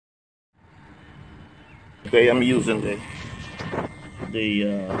Okay, I'm using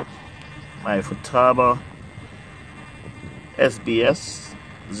my Futaba SBS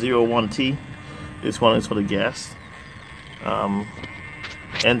 01T. This one is for the gas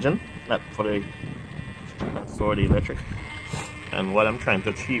engine, not for the electric. And what I'm trying to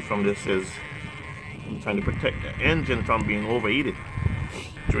achieve from this is I'm trying to protect the engine from being overheated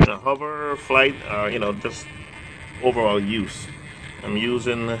during a hover, flight, or just overall use. I'm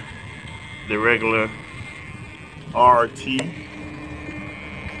using the regular RT.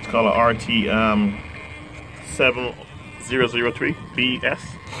 It's called a RT 7003 BS,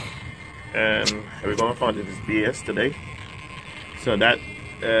 and we're going to find this BS today. So that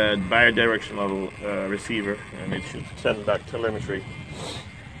bi-directional receiver, and it should send back telemetry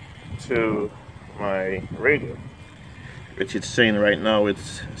to my radio, which it's saying right now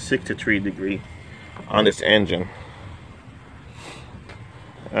it's 63 degrees on this engine,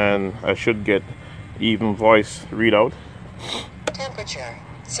 and I should get even voice readout. Temperature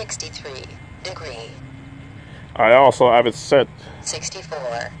 63 degree. I also have it set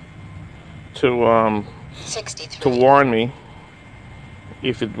 64 to 63 to warn me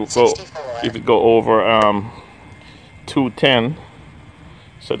if it go over 210.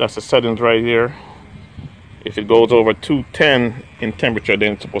 So that's the settings right here. If it goes over 210 in temperature,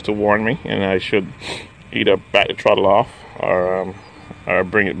 then it's supposed to warn me, and I should either back the throttle off or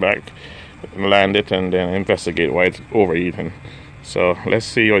bring it back and land it, and then investigate why it's overheating. So let's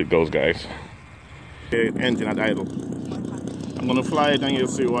see how it goes, guys. The engine at idle. I'm gonna fly it and you'll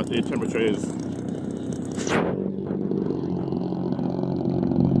see what the temperature is.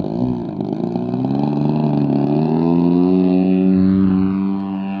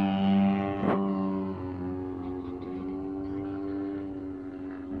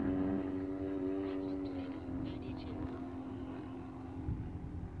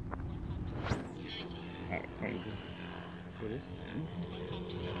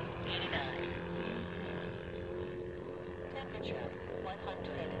 Temperature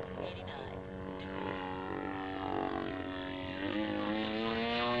 189.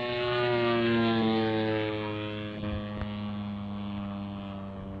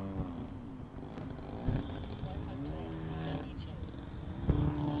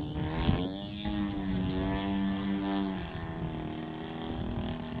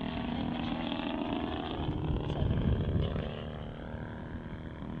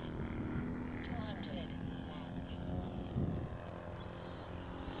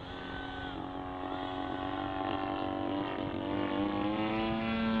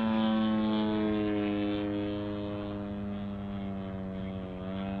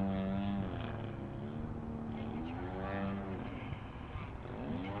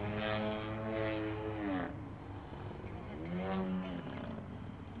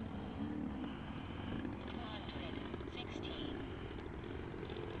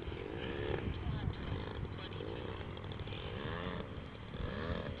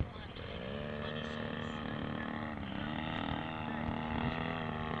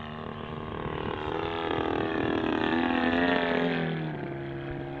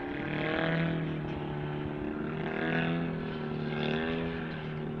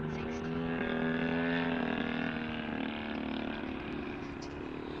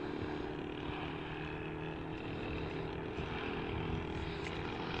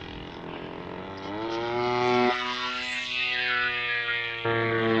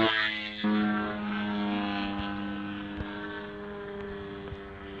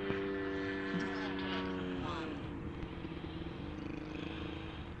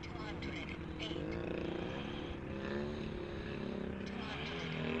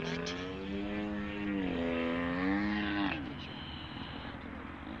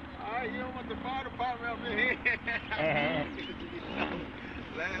 You don't want the fire department up in here.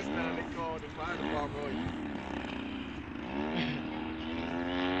 Last time they called the fire department on you.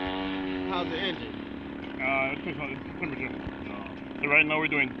 How's the engine? It's temperature. So right now we're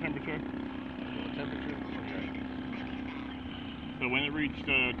doing temperature. Temperature? Okay. So when it reached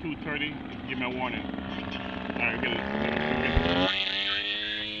 230, give me a warning. Alright, get it.